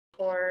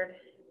whiteboard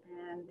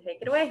and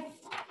take it away.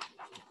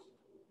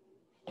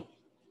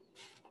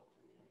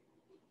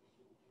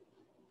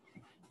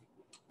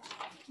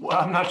 Well,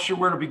 I'm not sure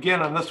where to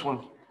begin on this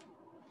one.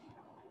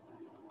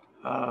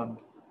 A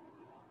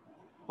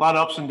lot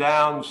of ups and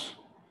downs.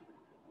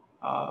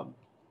 Not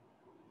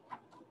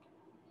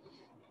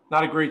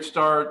a great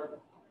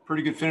start.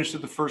 Pretty good finish to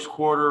the first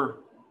quarter.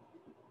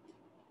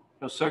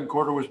 Second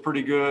quarter was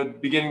pretty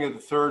good. Beginning of the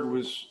third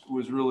was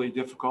really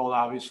difficult,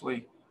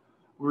 obviously.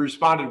 We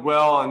responded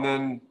well, and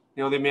then,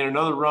 they made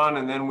another run,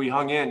 and then we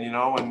hung in, and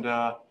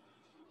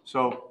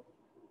so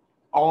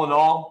all in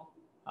all,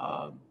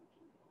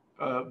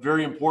 a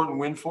very important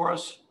win for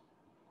us.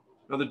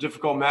 Another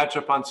difficult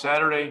matchup on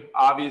Saturday,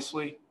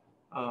 obviously.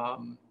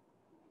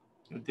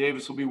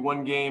 Davis will be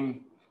one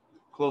game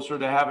closer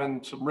to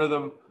having some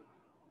rhythm.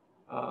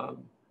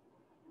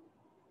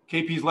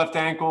 KP's left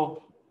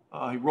ankle,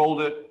 he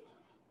rolled it.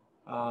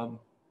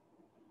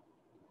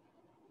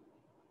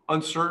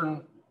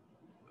 Uncertain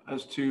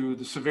as to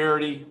the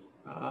severity.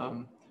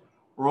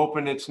 We're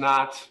hoping it's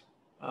not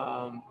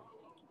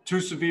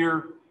too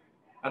severe.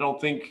 I don't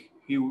think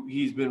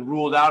he's been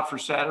ruled out for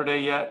Saturday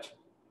yet.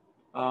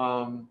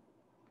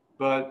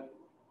 But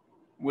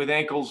with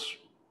ankles,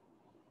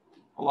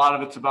 a lot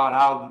of it's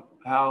about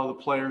how the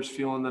player's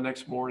feeling the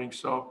next morning.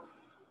 So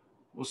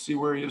we'll see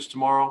where he is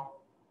tomorrow.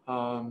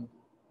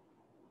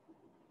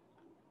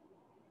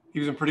 He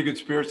was in pretty good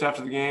spirits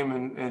after the game,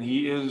 and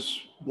he is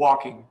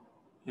walking.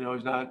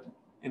 He's not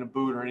in a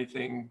boot or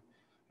anything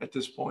at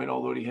this point,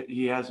 although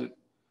he has it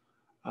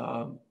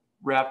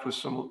wrapped with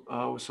some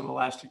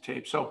elastic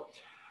tape. So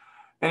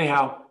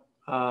anyhow,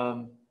 we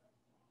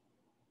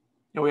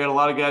had a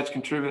lot of guys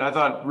contribute. I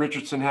thought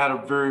Richardson had a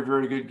very,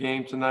 very good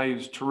game tonight. He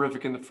was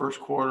terrific in the first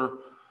quarter,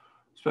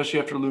 especially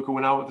after Luka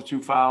went out with the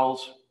 2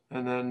 fouls.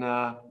 And then,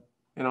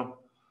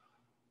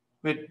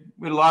 we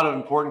had a lot of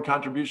important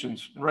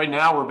contributions. And right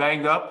now we're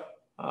banged up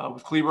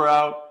with Kleber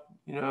out,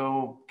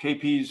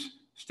 KP's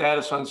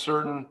status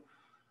uncertain.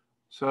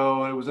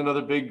 So it was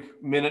another big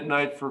minute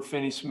night for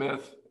Finney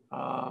Smith.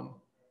 And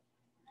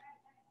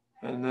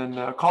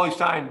then Cauley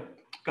Stein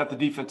got the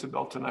defensive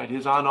belt tonight.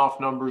 His on-off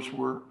numbers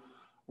were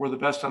the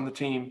best on the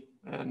team.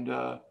 And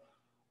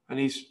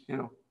he's,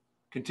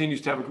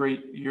 continues to have a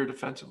great year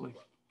defensively.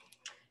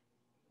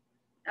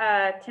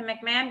 Tim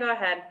McMahon, go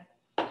ahead.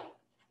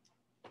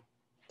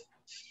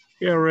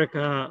 Yeah, Rick,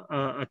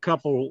 a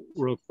couple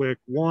real quick.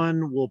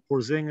 One, will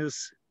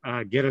Porzingis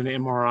get an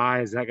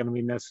MRI? Is that going to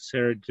be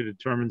necessary to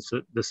determine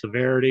the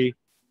severity?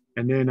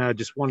 And then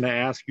just wanted to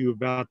ask you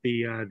about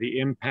the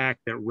impact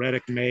that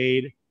Redick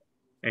made,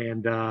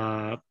 and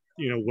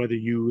whether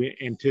you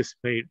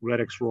anticipate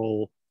Redick's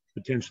role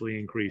potentially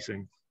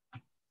increasing.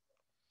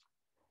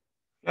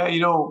 Yeah,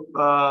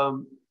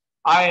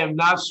 I am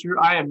not sure.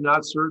 I am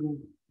not certain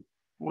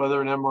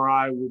whether an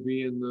MRI will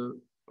be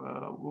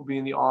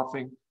in the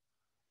offing.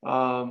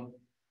 And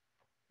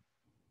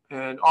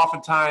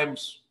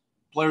oftentimes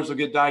players will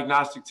get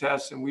diagnostic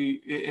tests, and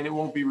it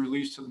won't be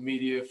released to the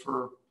media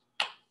for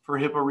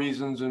HIPAA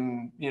reasons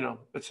and,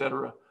 et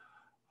cetera.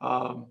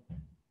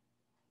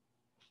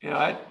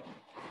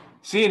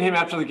 Seeing him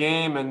after the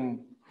game,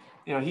 and,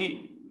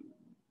 he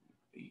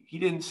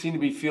didn't seem to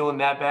be feeling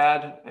that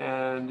bad,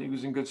 and he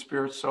was in good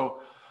spirits.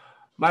 So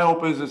my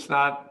hope is it's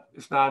not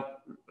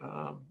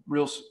a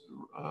real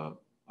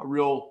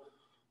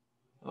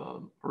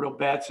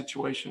bad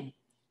situation.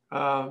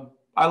 I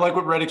like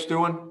what Redick's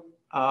doing.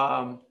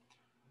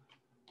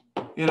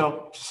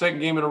 Second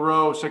game in a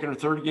row, second or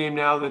third game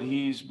now that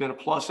he's been a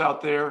plus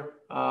out there.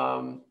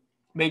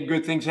 Making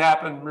good things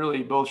happen,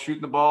 really, both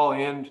shooting the ball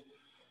and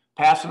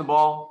passing the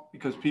ball,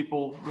 because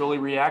people really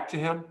react to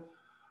him.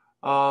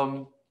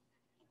 Right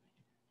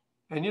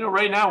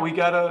now we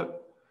got a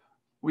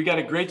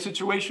great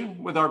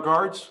situation with our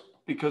guards,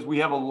 because we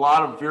have a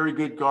lot of very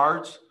good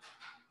guards,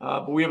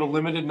 but we have a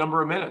limited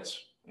number of minutes.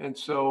 And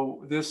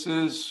so this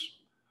is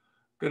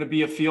going to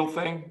be a feel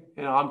thing.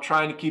 I'm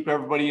trying to keep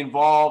everybody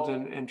involved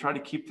and try to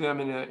keep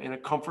them in a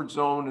comfort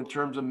zone in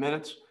terms of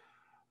minutes.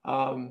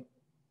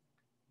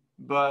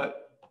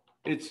 But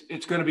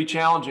it's going to be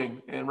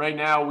challenging. And right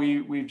now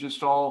we've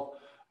just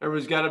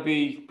everybody's got to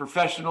be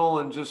professional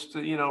and just,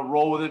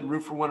 roll with it and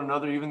root for one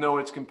another, even though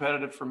it's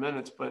competitive for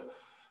minutes. But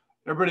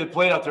everybody that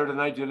played out there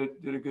tonight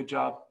did a good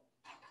job.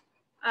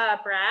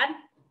 Brad?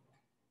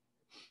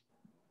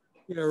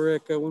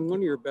 Rick, when one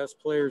of your best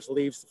players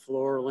leaves the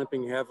floor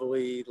limping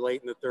heavily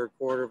late in the third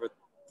quarter of a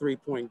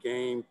 3-point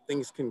game,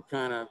 things can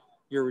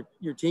your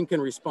team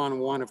can respond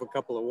one of a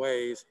couple of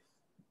ways.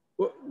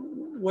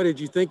 What did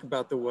you think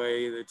about the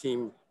way the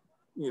team,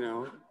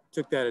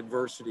 took that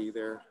adversity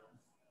there?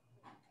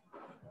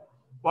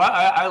 Well,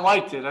 I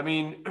liked it. I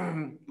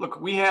mean,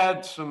 look, we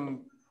had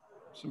some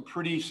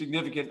pretty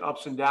significant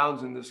ups and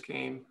downs in this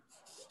game.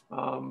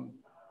 Some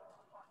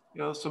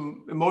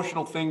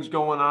emotional things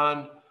going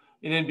on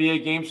in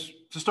NBA games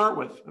to start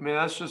with. I mean,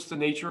 that's just the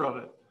nature of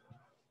it.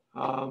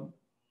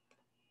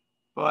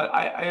 But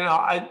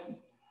I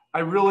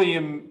really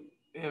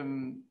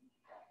am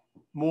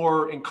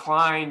more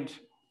inclined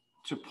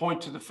to point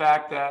to the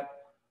fact that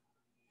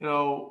you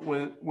know,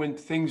 when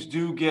things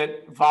do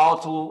get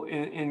volatile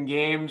in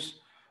games,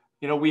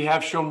 you know, we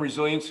have shown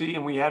resiliency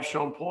and we have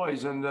shown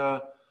poise. And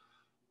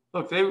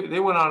look, they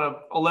went on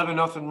a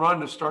 11-0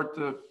 run to start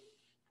the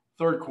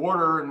third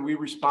quarter, and we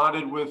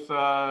responded with,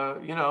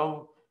 you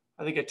know,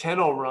 I think a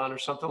 10-0 run or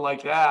something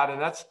like that.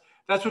 And that's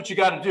what you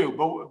got to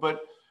do.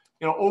 But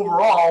you know,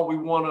 overall, we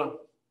want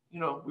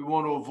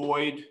to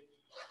avoid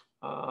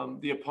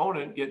the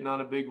opponent getting on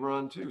a big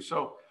run too.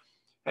 So,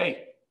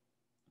 hey,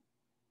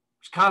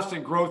 there's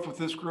constant growth with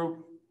this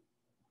group.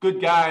 Good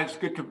guys,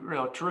 good, you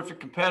know, terrific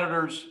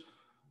competitors.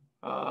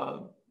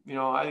 You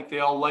know, I think they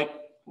all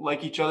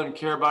like each other and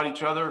care about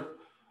each other.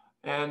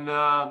 And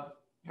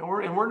you know,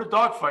 we're in a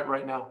dogfight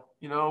right now.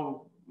 You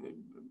know,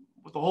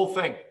 with the whole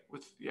thing,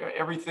 with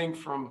everything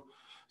from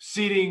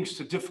seedings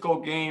to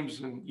difficult games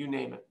and you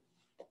name it.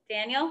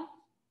 Daniel?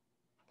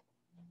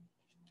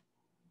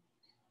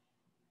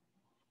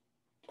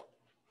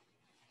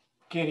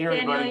 Can't hear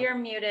Daniel, anybody. you're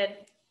muted.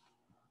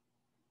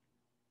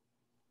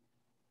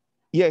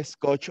 Yes,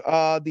 coach.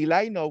 The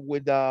lineup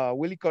with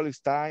Willie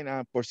Cauley-Stein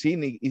and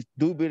Porzingis is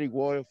do very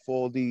well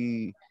for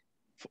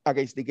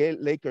against the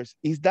Lakers.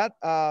 Is that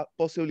a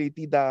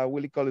possibility that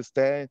Willie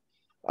Cauley-Stein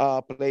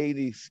play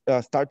this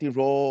starting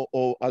role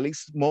or at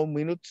least more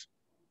minutes?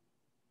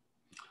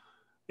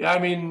 Yeah, I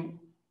mean,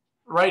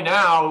 right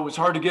now it was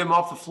hard to get him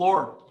off the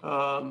floor.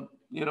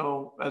 You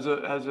know, as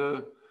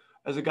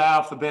a guy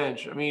off the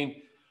bench. I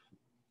mean,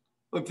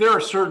 look, there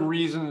are certain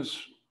reasons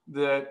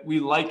that we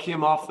like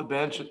him off the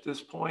bench at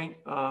this point.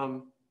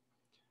 But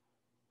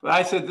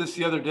I said this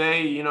the other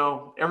day, you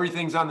know,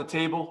 everything's on the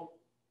table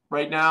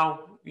right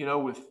now, you know,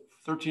 with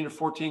 13 or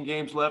 14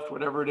 games left,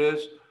 whatever it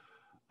is.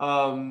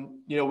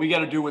 You know, we got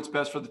to do what's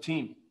best for the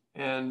team.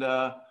 And,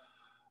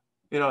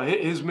 you know,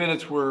 his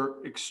minutes were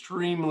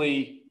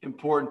extremely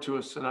important to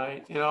us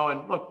tonight, you know,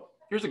 and look,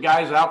 here's a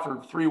guy who's out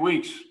for 3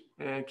 weeks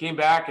and came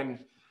back and,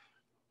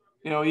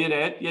 you know, he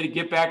had to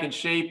get back in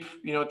shape,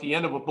 you know, at the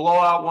end of a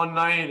blowout one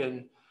night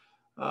and,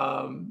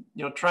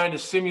 you know, trying to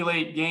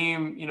simulate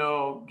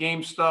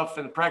game stuff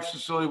in the practice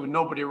facility with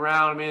nobody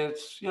around. I mean,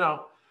 it's, you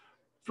know,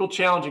 it's real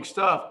challenging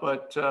stuff,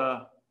 but, you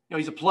know,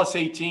 he's a plus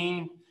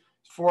 18,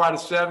 4 out of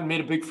 7,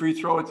 made a big free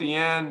throw at the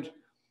end,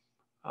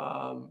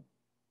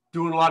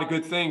 doing a lot of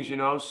good things, you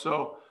know,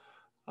 so,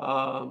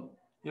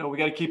 you know, we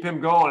got to keep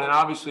him going. And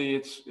obviously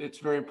it's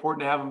very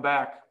important to have him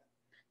back.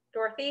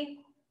 Dorothy?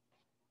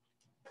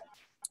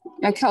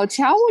 Now, Coach,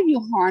 how will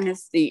you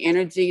harness the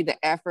energy, the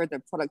effort, the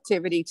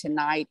productivity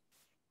tonight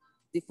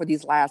for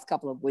these last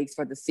couple of weeks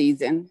for the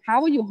season?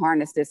 How will you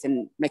harness this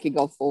and make it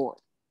go forward?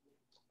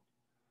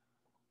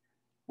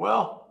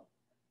 Well,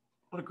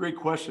 what a great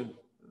question.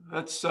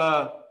 That's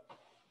a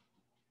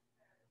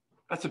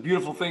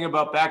beautiful thing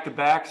about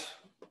back-to-backs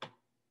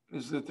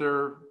is that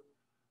they're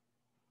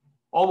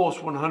almost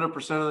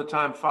 100% of the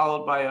time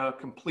followed by a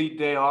complete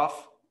day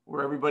off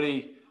where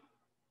everybody,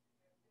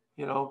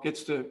 you know,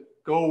 gets to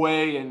go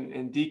away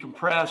and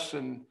decompress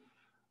and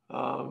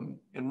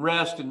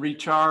rest and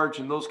recharge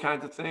and those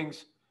kinds of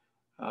things.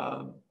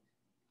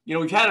 You know,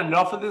 we've had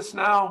enough of this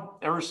now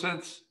ever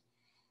since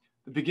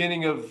the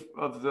beginning of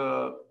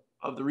the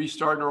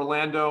restart in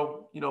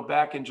Orlando, you know,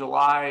 back in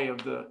July,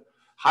 of the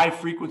high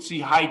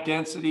frequency, high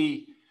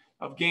density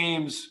of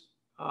games,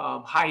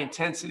 high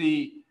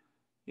intensity,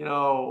 you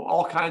know,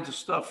 all kinds of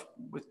stuff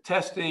with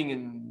testing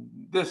and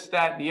this,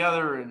 that, and the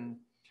other, and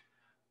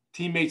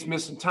teammates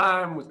missing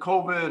time with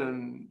COVID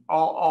and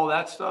all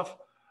that stuff.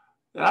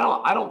 And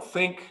I don't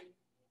think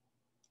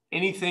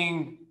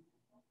anything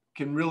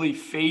can really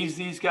phase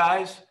these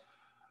guys.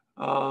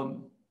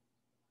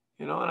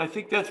 You know, and I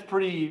think that's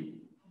pretty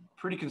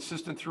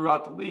consistent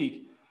throughout the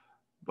league.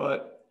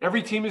 But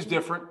every team is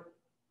different.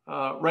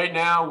 Right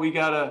now, we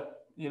gotta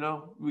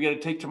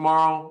take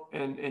tomorrow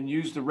and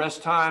use the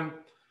rest time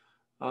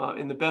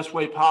in the best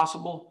way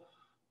possible.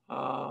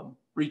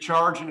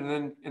 Recharge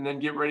and then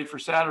get ready for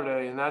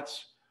Saturday, and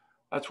that's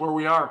where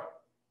we are.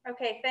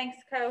 Okay, thanks,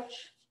 Coach.